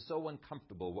 oh, this is so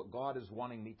uncomfortable what God is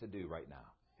wanting me to do right now.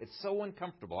 It's so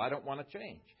uncomfortable. I don't want to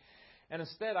change. And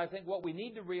instead, I think what we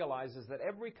need to realize is that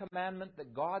every commandment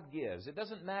that God gives, it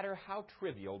doesn't matter how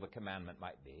trivial the commandment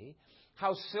might be,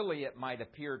 how silly it might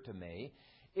appear to me,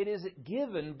 it is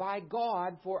given by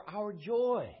God for our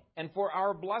joy and for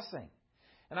our blessing.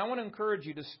 And I want to encourage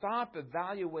you to stop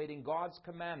evaluating God's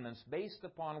commandments based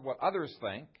upon what others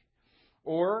think,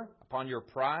 or upon your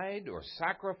pride or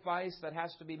sacrifice that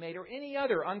has to be made, or any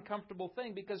other uncomfortable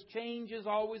thing, because change is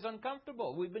always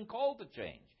uncomfortable. We've been called to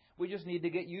change. We just need to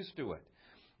get used to it.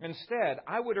 Instead,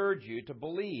 I would urge you to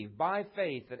believe by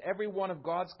faith that every one of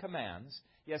God's commands,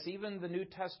 yes, even the New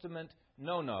Testament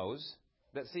no-nos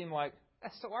that seem like,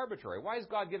 that's so arbitrary. Why is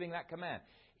God giving that command?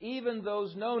 Even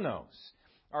those no-nos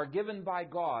are given by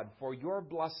God for your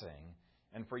blessing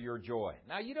and for your joy.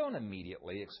 Now, you don't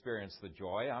immediately experience the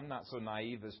joy. I'm not so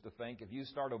naive as to think if you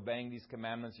start obeying these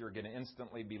commandments, you're going to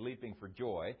instantly be leaping for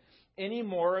joy, any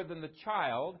more than the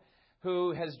child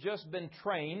who has just been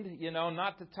trained,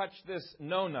 not to touch this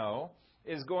no-no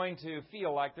is going to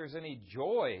feel like there's any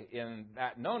joy in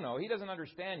that no-no. He doesn't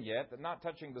understand yet that not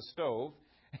touching the stove,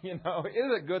 is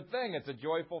a good thing. It's a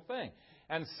joyful thing.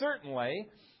 And certainly,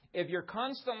 if you're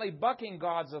constantly bucking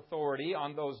God's authority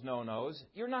on those no-nos,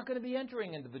 you're not going to be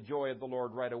entering into the joy of the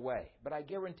Lord right away. But I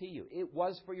guarantee you, it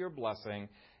was for your blessing.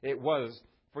 It was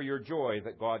for your joy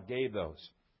that God gave those.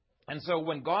 And so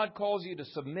when God calls you to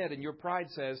submit and your pride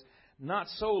says, not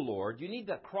so, Lord, you need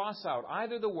to cross out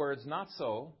either the words not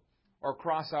so or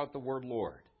cross out the word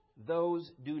Lord. Those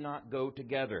do not go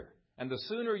together. And the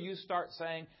sooner you start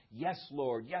saying, yes,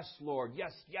 Lord, yes, Lord,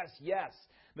 yes, yes, yes,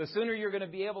 the sooner you're going to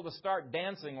be able to start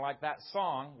dancing like that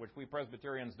song, which we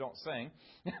Presbyterians don't sing,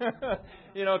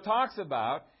 talks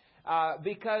about,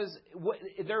 because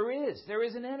there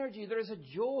is an energy, there is a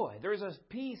joy, there is a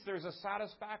peace, there's a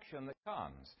satisfaction that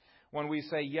comes when we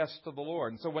say yes to the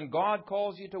Lord. And so when God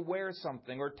calls you to wear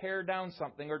something or tear down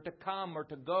something or to come or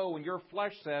to go, and your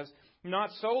flesh says, not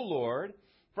so, Lord,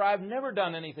 for I've never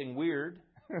done anything weird.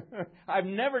 I've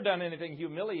never done anything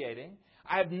humiliating.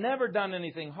 I've never done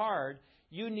anything hard.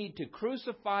 You need to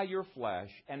crucify your flesh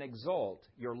and exalt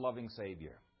your loving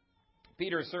Savior.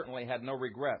 Peter certainly had no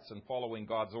regrets in following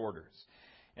God's orders.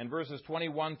 In verses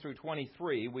 21 through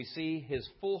 23, we see his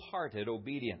full-hearted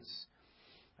obedience.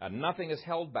 Nothing is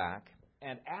held back.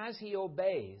 And as he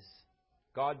obeys,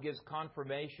 God gives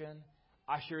confirmation,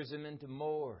 ushers him into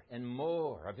more and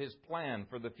more of his plan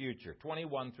for the future.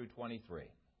 21 through 23.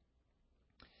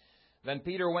 Then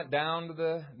Peter went down to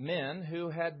the men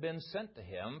who had been sent to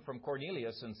him from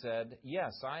Cornelius and said,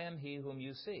 yes, I am he whom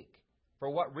you seek. For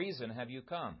what reason have you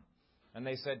come? And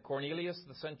they said, Cornelius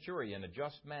the centurion, a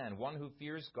just man, one who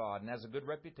fears God and has a good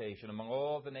reputation among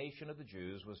all the nation of the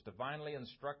Jews, was divinely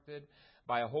instructed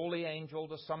by a holy angel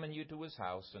to summon you to his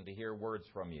house and to hear words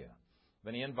from you.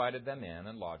 Then he invited them in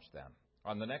and lodged them.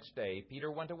 On the next day,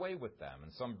 Peter went away with them,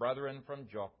 and some brethren from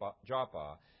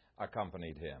Joppa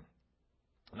accompanied him.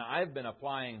 Now, I've been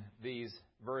applying these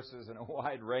verses in a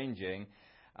wide-ranging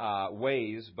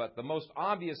ways, but the most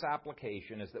obvious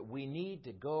application is that we need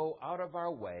to go out of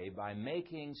our way by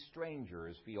making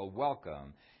strangers feel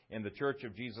welcome in the church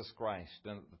of Jesus Christ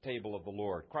and at the table of the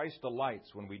Lord. Christ delights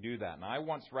when we do that. And I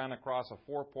once ran across a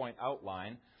 4-point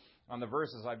outline on the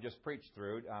verses I've just preached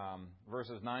through,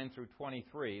 verses 9 through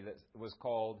 23, that was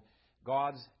called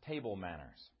God's Table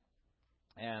Manners.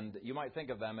 And you might think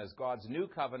of them as God's new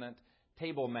covenant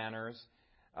table manners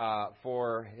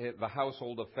for the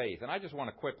household of faith. And I just want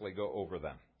to quickly go over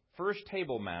them. First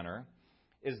table manner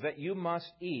is that you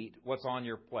must eat what's on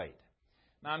your plate.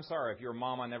 Now, I'm sorry if your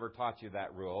mama never taught you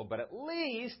that rule, but at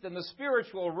least in the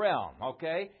spiritual realm,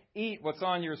 okay? Eat what's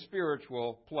on your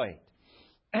spiritual plate.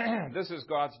 This is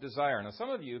God's desire. Now, some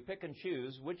of you pick and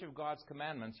choose which of God's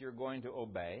commandments you're going to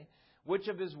obey, which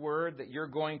of His Word that you're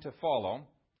going to follow.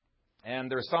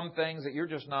 And there are some things that you're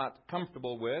just not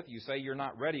comfortable with. You say you're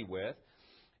not ready with.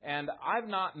 And I've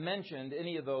not mentioned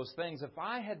any of those things. If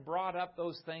I had brought up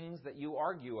those things that you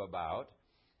argue about,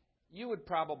 you would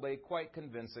probably quite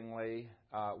convincingly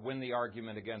win the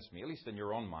argument against me. At least in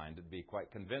your own mind, it'd be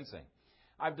quite convincing.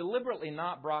 I've deliberately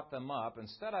not brought them up.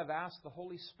 Instead, I've asked the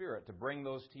Holy Spirit to bring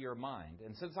those to your mind.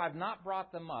 And since I've not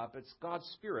brought them up, it's God's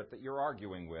Spirit that you're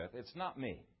arguing with. It's not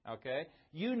me. Okay?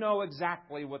 You know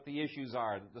exactly what the issues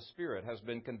are that the Spirit has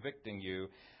been convicting you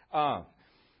of.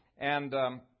 And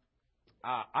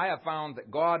I have found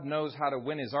that God knows how to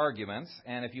win His arguments.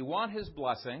 And if you want His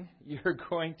blessing, you're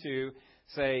going to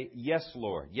say, yes,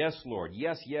 Lord, yes, Lord,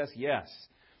 yes, yes, yes.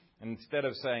 Instead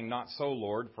of saying, not so,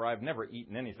 Lord, for I've never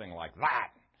eaten anything like that.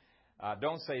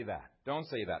 Don't say that. Don't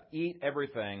say that. Eat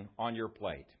everything on your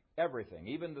plate. Everything,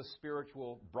 even the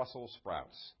spiritual Brussels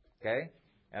sprouts. Okay?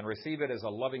 And receive it as a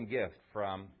loving gift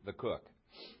from the cook.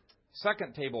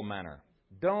 Second table manner.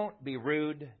 Don't be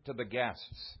rude to the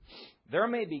guests. There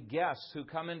may be guests who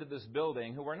come into this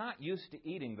building who are not used to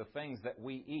eating the things that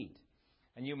we eat.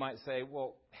 And you might say,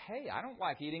 well, hey, I don't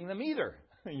like eating them either.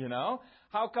 You know?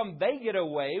 How come they get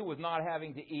away with not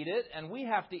having to eat it and we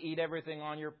have to eat everything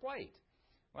on your plate?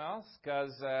 Well, it's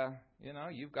because,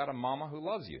 you've got a mama who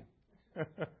loves you.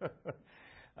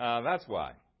 That's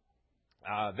why.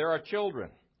 There are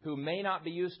children who may not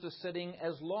be used to sitting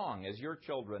as long as your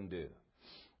children do.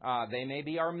 They may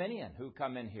be Arminian who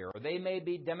come in here. Or they may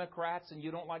be Democrats and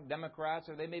you don't like Democrats.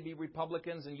 Or they may be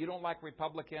Republicans and you don't like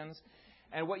Republicans.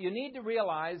 And what you need to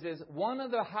realize is one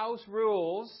of the house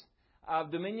rules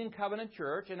of Dominion Covenant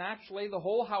Church, and actually the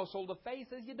whole household of faith,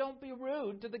 is you don't be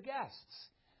rude to the guests.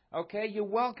 Okay? You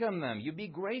welcome them. You be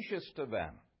gracious to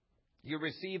them. You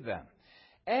receive them.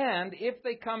 And if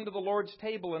they come to the Lord's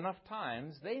table enough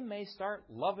times, they may start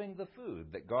loving the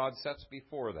food that God sets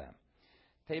before them.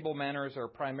 Table manners are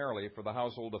primarily for the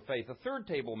household of faith. The third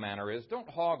table manner is don't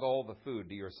hog all the food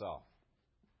to yourself.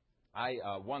 I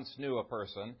once knew a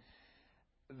person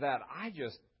that I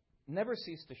just never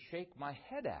ceased to shake my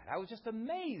head at. I was just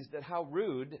amazed at how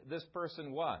rude this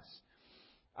person was.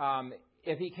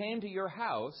 If he came to your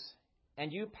house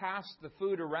and you passed the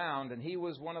food around and he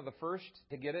was one of the first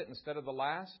to get it instead of the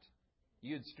last,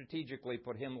 you'd strategically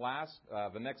put him last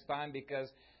the next time, because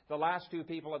the last two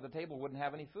people at the table wouldn't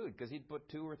have any food because he'd put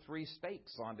 2 or 3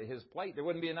 steaks onto his plate. There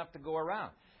wouldn't be enough to go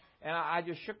around. And I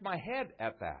just shook my head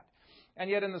at that. And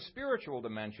yet in the spiritual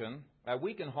dimension,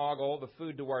 we can hog all the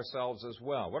food to ourselves as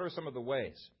well. What are some of the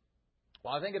ways?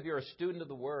 Well, I think if you're a student of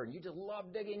the Word and you just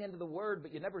love digging into the Word,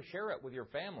 but you never share it with your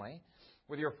family,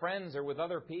 with your friends, or with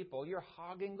other people, you're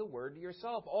hogging the Word to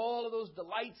yourself. All of those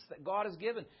delights that God has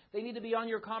given, they need to be on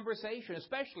your conversation,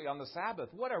 especially on the Sabbath.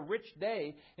 What a rich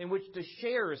day in which to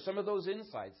share some of those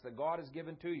insights that God has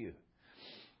given to you.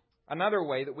 Another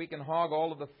way that we can hog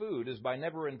all of the food is by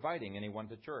never inviting anyone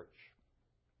to church.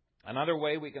 Another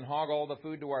way we can hog all the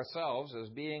food to ourselves is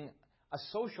being a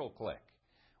social clique,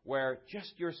 where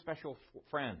just your special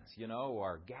friends,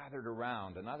 are gathered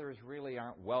around and others really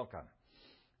aren't welcome.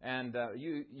 And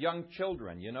you young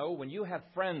children, when you have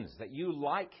friends that you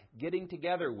like getting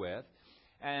together with,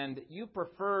 and you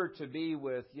prefer to be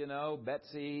with,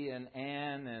 Betsy and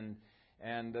Ann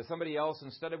and somebody else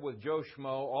instead of with Joe Schmo,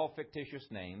 all fictitious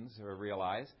names,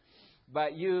 realize.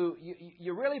 But you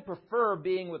really prefer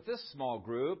being with this small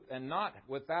group and not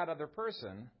with that other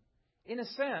person. In a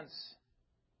sense,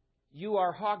 you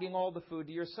are hogging all the food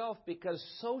to yourself, because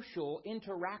social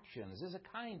interactions is a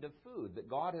kind of food that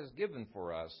God has given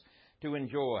for us to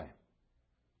enjoy.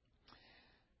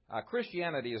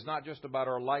 Christianity is not just about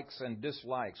our likes and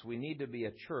dislikes. We need to be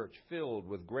a church filled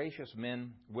with gracious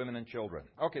men, women, and children.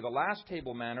 Okay, the last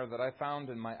table manner that I found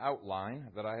in my outline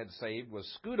that I had saved was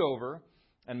scoot over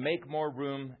and make more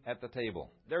room at the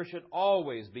table. There should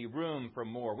always be room for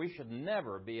more. We should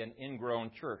never be an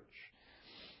ingrown church.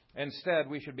 Instead,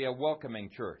 we should be a welcoming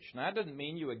church. Now, that doesn't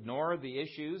mean you ignore the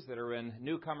issues that are in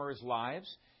newcomers'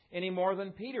 lives any more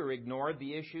than Peter ignored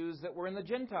the issues that were in the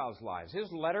Gentiles' lives.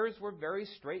 His letters were very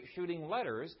straight-shooting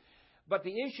letters, but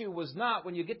the issue was not,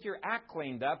 when you get your act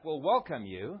cleaned up, we'll welcome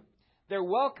you. They're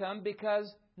welcome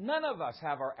because none of us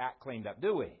have our act cleaned up,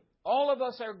 do we? All of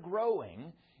us are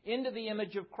growing into the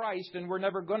image of Christ, and we're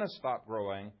never going to stop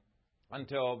growing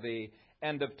until the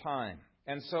end of time.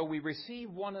 And so we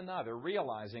receive one another,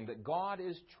 realizing that God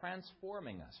is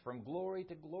transforming us from glory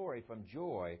to glory, from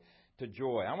joy to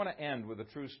joy. I want to end with a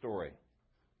true story.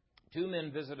 2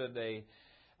 men visited a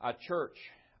church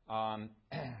on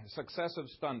successive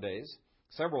Sundays,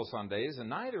 several Sundays, and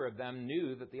neither of them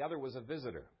knew that the other was a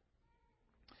visitor.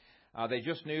 They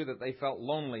just knew that they felt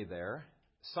lonely there.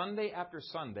 Sunday after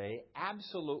Sunday,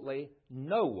 absolutely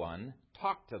no one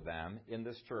talked to them in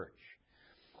this church.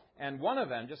 And one of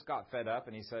them just got fed up,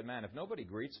 and he said, man, if nobody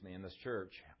greets me in this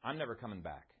church, I'm never coming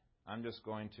back. I'm just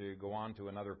going to go on to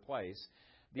another place.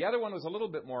 The other one was a little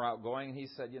bit more outgoing, and he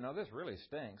said, this really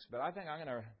stinks, but I think I'm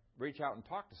going to reach out and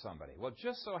talk to somebody. Well, it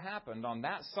just so happened on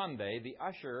that Sunday, the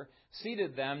usher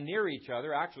seated them near each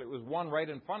other. Actually, it was one right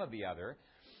in front of the other.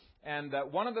 And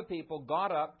one of the people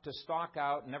got up to stalk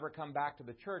out and never come back to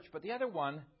the church, but the other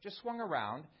one just swung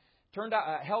around,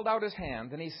 held out his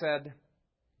hand, and he said,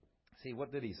 see,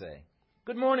 what did he say?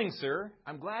 Good morning, sir.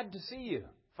 I'm glad to see you.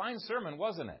 Fine sermon,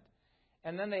 wasn't it?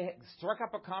 And then they struck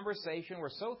up a conversation. We're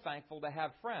so thankful to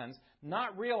have friends,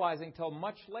 not realizing till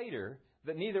much later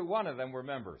that neither one of them were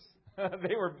members.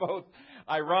 They were both,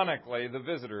 ironically, the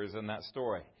visitors in that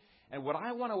story. And what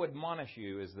I want to admonish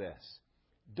you is this.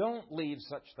 Don't leave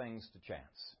such things to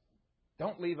chance.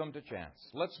 Don't leave them to chance.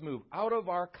 Let's move out of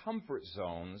our comfort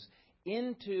zones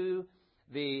into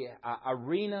the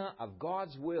arena of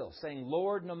God's will, saying,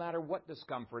 Lord, no matter what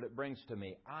discomfort it brings to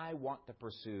me, I want to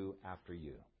pursue after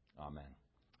you. Amen.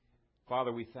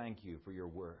 Father, we thank you for your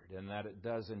word and that it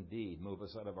does indeed move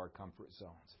us out of our comfort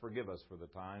zones. Forgive us for the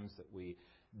times that we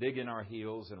dig in our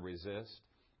heels and resist.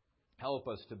 Help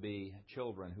us to be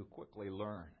children who quickly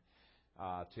learn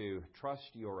to trust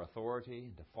your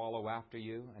authority, to follow after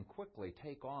you, and quickly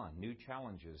take on new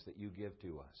challenges that you give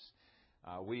to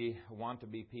us. We want to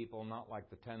be people not like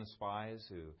the 10 spies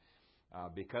who,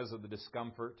 because of the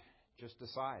discomfort, just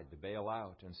decide to bail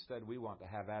out. Instead, we want to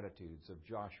have attitudes of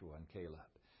Joshua and Caleb.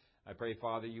 I pray,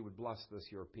 Father, you would bless this,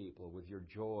 your people, with your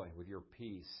joy, with your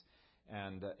peace,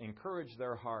 and encourage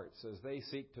their hearts as they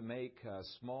seek to make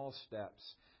small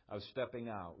steps of stepping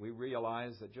out. We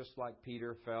realize that just like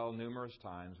Peter fell numerous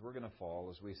times, we're going to fall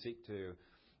as we seek to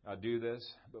do this.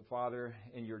 But, Father,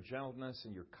 in your gentleness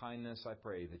and your kindness, I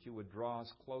pray that you would draw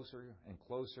us closer and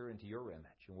closer into your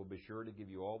image, and we'll be sure to give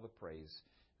you all the praise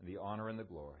and the honor and the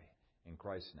glory. In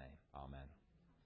Christ's name, amen.